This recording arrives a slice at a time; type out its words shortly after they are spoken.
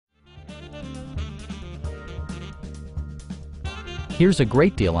Here's a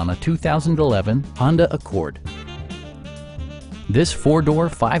great deal on a 2011 Honda Accord. This four-door,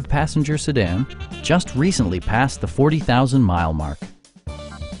 five-passenger sedan just recently passed the 40,000-mile mark.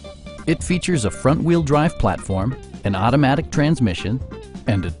 It features a front-wheel drive platform, an automatic transmission,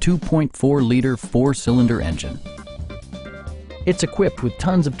 and a 2.4-liter four-cylinder engine. It's equipped with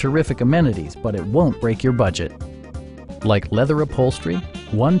tons of terrific amenities, but it won't break your budget. Like leather upholstery,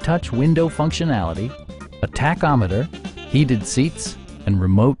 one-touch window functionality, a tachometer, heated seats, and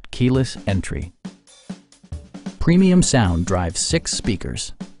remote keyless entry. Premium sound drives 6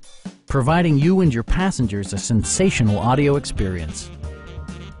 speakers, providing you and your passengers a sensational audio experience.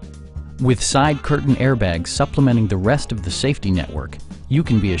 With side curtain airbags supplementing the rest of the safety network, you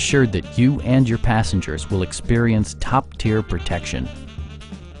can be assured that you and your passengers will experience top-tier protection.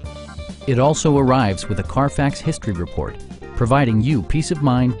 It also arrives with a Carfax history report, providing you peace of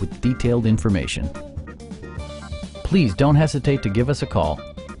mind with detailed information. Please don't hesitate to give us a call